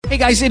Hey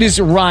guys, it is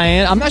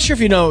Ryan. I'm not sure if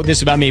you know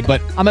this about me, but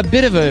I'm a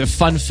bit of a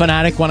fun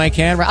fanatic when I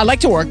can. I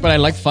like to work, but I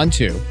like fun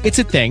too. It's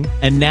a thing.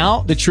 And now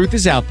the truth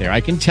is out there.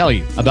 I can tell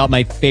you about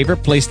my favorite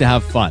place to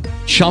have fun.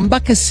 Chumba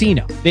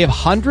Casino. They have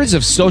hundreds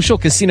of social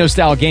casino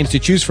style games to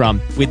choose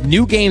from with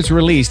new games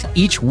released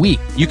each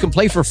week. You can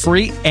play for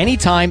free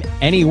anytime,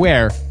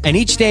 anywhere. And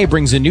each day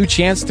brings a new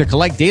chance to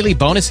collect daily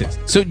bonuses.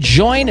 So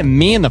join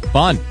me in the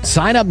fun.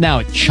 Sign up now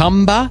at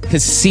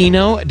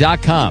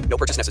ChumbaCasino.com. No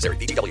purchase necessary.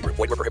 VGW Group.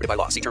 Void where prohibited by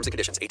law. See terms and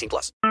conditions.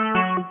 18+.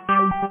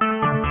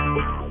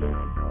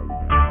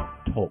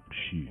 Talk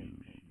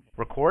shoes.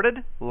 Recorded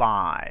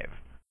live.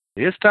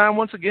 It's time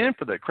once again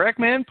for the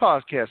Crackman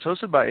Podcast,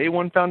 hosted by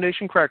A1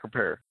 Foundation Crack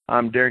Repair.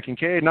 I'm Darren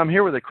Kincaid, and I'm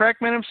here with the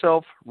Crackman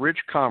himself, Rich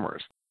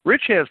Commerce.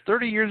 Rich has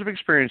 30 years of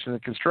experience in the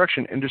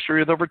construction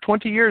industry with over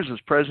 20 years as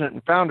president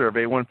and founder of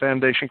A1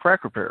 Foundation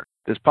Crack Repair.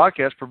 This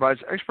podcast provides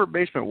expert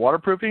basement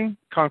waterproofing,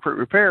 concrete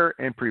repair,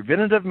 and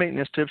preventative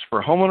maintenance tips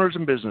for homeowners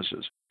and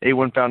businesses.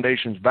 A1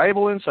 Foundation's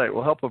valuable insight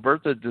will help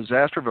avert the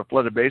disaster of a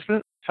flooded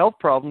basement, health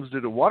problems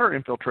due to water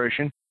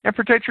infiltration, and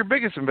protect your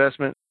biggest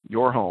investment,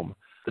 your home.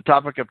 The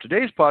topic of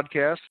today's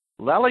podcast,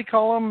 Lally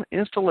column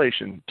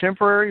installation,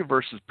 temporary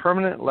versus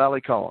permanent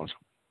Lally columns.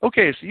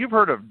 Okay, so you've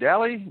heard of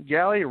Dally,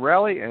 Galley,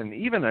 Rally, and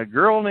even a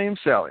girl named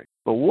Sally.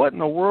 But what in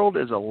the world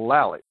is a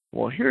Lally?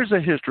 Well, here's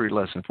a history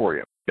lesson for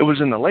you. It was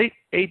in the late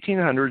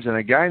 1800s, and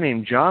a guy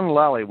named John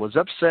Lally was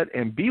upset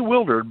and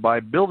bewildered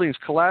by buildings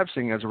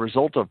collapsing as a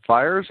result of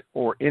fires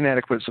or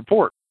inadequate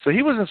support. So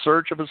he was in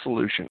search of a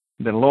solution.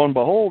 Then lo and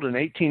behold, in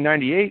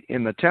 1898,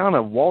 in the town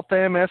of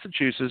Waltham,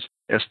 Massachusetts,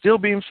 a steel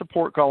beam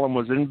support column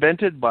was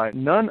invented by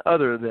none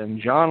other than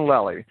John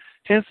Lally,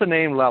 hence the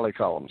name Lally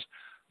columns.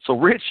 So,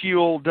 Rich, you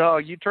old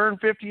dog, you turned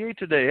 58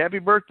 today. Happy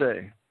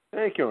birthday.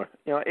 Thank you.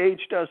 You know,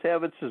 age does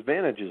have its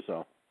advantages,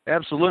 though.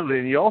 Absolutely.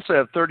 And you also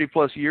have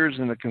 30-plus years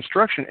in the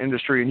construction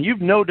industry, and you've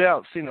no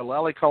doubt seen a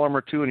Lally column or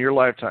two in your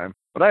lifetime.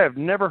 But I have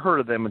never heard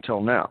of them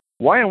until now.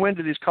 Why and when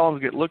do these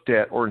columns get looked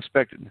at or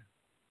inspected?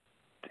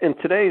 In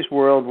today's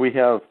world, we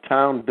have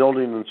town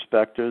building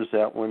inspectors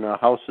that when a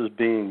house is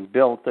being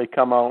built, they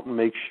come out and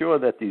make sure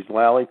that these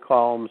Lally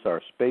columns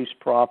are spaced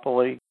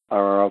properly,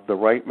 are of the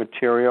right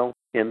material,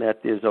 and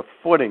that there's a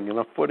footing, and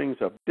a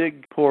footing's a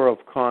big pour of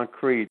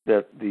concrete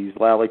that these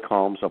Lally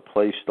columns are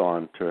placed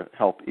on to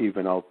help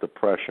even out the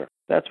pressure.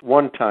 That's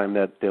one time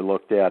that they're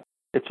looked at.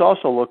 It's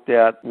also looked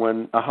at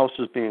when a house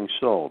is being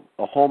sold.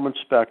 A home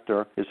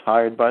inspector is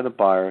hired by the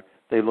buyer.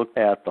 They look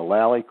at the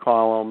Lally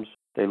columns.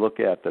 They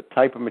look at the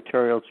type of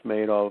material it's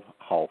made of,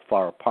 how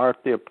far apart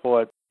they're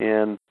put,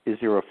 and is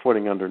there a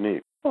footing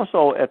underneath.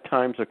 Also, at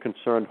times, a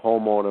concerned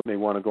homeowner may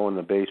want to go in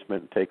the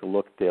basement and take a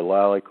look at their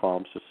Lally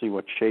columns to see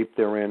what shape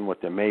they're in,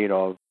 what they're made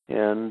of,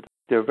 and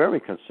they're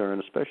very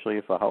concerned, especially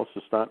if a house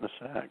is starting to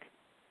sag.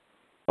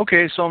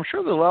 Okay, so I'm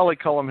sure the Lally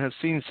column has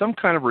seen some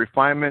kind of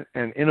refinement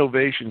and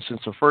innovation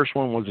since the first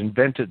one was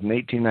invented in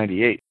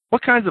 1898.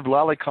 What kinds of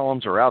Lally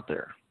columns are out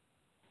there?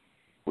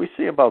 We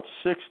see about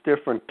 6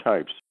 different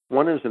types.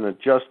 One is an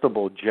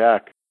adjustable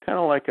jack, kind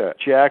of like a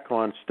jack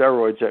on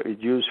steroids that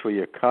you'd use for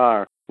your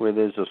car, where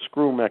there's a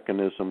screw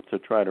mechanism to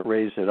try to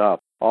raise it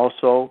up.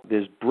 Also,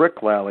 there's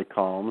brick Lally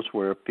columns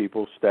where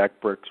people stack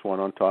bricks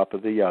one on top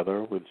of the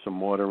other with some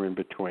mortar in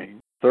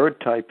between. Third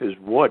type is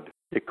wood.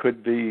 It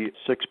could be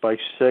 6 by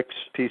 6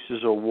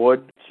 pieces of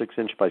wood, 6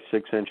 inch by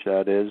 6 inch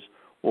that is,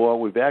 or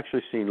we've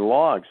actually seen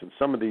logs, and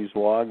some of these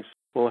logs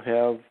will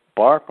have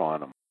bark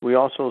on them. We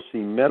also see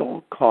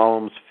metal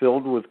columns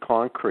filled with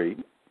concrete.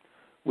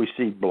 We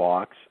see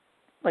blocks,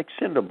 like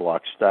cinder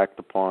blocks stacked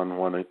upon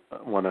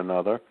one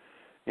another.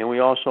 And we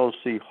also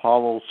see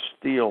hollow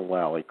steel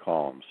Lally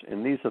columns.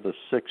 And these are the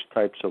 6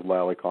 types of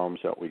Lally columns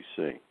that we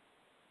see.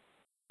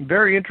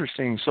 Very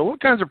interesting. So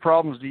what kinds of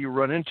problems do you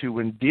run into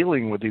when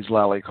dealing with these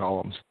Lally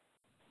columns?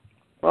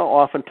 Well,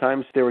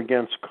 oftentimes they're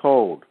against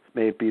code. It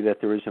may be that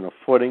there isn't a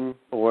footing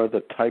or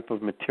the type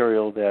of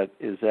material that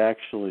is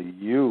actually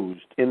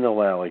used in the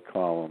Lally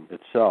column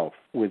itself.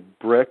 With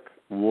brick,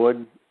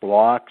 wood,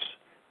 blocks,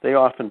 they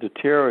often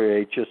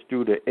deteriorate just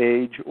due to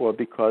age or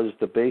because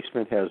the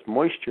basement has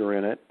moisture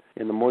in it,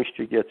 and the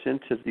moisture gets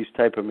into these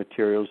type of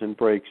materials and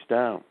breaks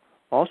down.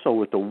 Also,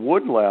 with the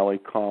wood Lally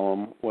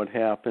column, what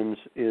happens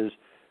is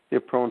they're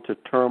prone to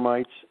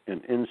termites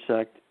and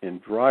insect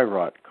and dry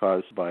rot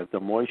caused by the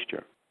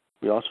moisture.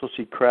 We also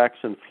see cracks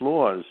in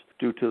floors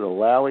due to the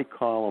Lally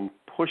column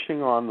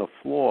pushing on the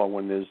floor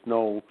when there's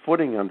no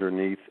footing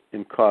underneath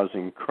and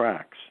causing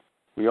cracks.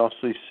 We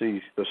also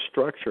see the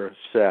structure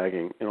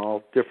sagging, and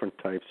all different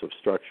types of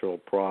structural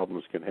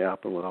problems can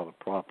happen without the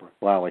proper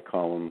Lally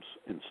columns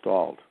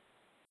installed.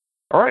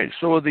 All right,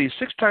 so of the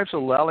 6 types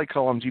of Lally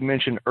columns you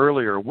mentioned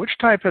earlier, which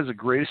type has the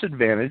greatest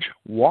advantage,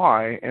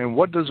 why, and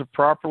what does a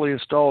properly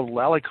installed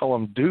Lally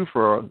column do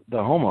for the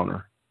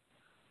homeowner?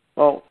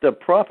 Well, the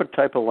proper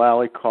type of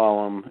Lally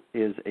column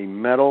is a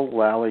metal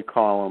Lally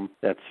column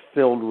that's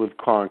filled with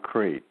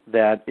concrete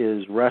that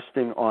is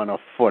resting on a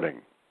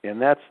footing. And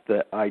that's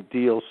the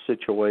ideal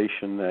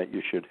situation that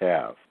you should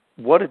have.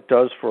 What it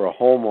does for a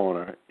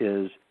homeowner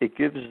is it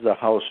gives the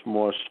house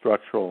more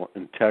structural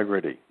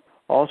integrity.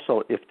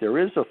 Also, if there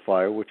is a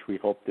fire, which we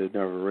hope there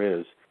never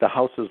is, the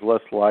house is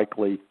less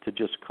likely to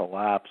just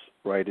collapse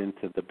right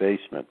into the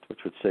basement,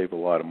 which would save a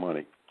lot of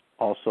money.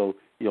 Also,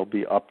 you'll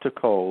be up to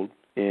code,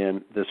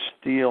 and the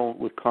steel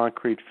with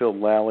concrete-filled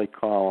Lally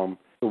column,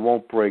 it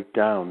won't break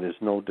down. There's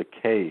no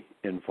decay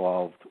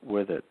involved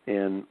with it.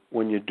 And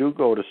when you do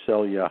go to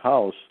sell your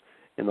house,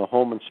 and the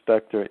home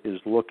inspector is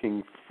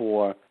looking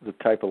for the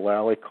type of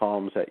Lally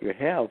columns that you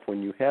have,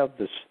 when you have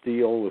the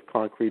steel with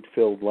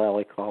concrete-filled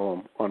Lally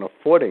column on a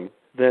footing,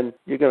 then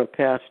you're going to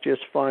pass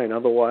just fine.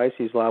 Otherwise,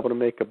 he's liable to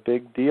make a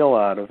big deal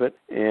out of it,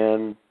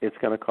 and it's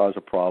going to cause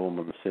a problem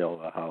in the sale of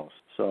the house.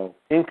 So,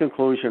 in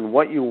conclusion,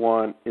 what you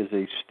want is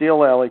a steel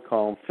Lally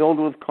column filled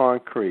with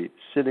concrete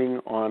sitting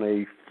on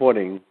a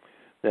footing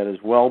that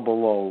is well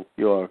below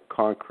your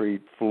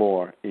concrete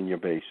floor in your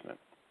basement.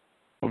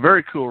 Well,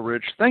 very cool,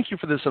 Rich. Thank you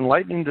for this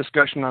enlightening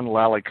discussion on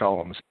Lally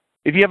columns.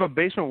 If you have a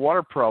basement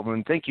water problem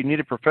and think you need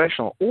a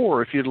professional,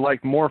 or if you'd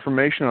like more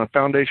information on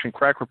foundation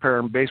crack repair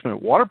and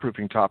basement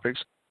waterproofing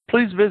topics,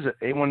 please visit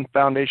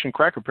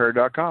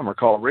a1foundationcrackrepair.com or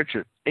call Rich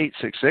at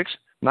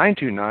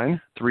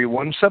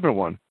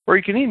 866-929-3171. Or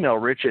you can email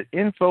Rich at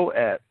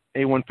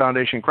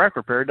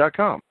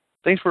info@a1foundationcrackrepair.com.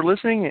 Thanks for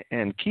listening,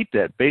 and keep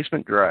that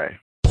basement dry.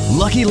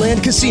 Lucky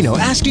Land Casino,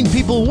 asking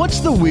people, what's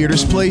the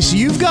weirdest place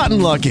you've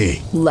gotten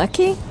lucky?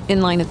 Lucky?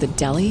 In line at the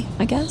deli,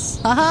 I guess?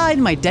 Aha,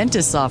 in my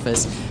dentist's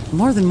office.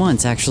 More than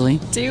once, actually.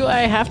 Do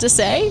I have to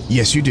say?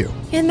 Yes, you do.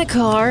 In the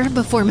car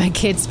before my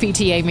kids'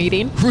 PTA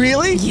meeting.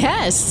 Really?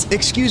 Yes.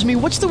 Excuse me,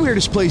 what's the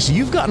weirdest place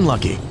you've gotten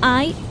lucky?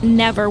 I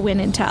never win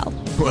and tell.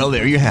 Well,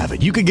 there you have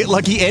it. You can get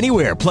lucky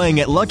anywhere, playing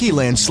at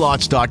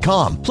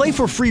LuckyLandSlots.com. Play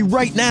for free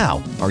right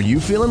now. Are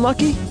you feeling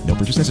lucky? No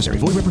purchase necessary.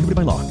 Void where prohibited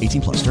by law.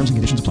 18+. Terms and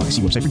conditions apply.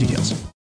 See website for details.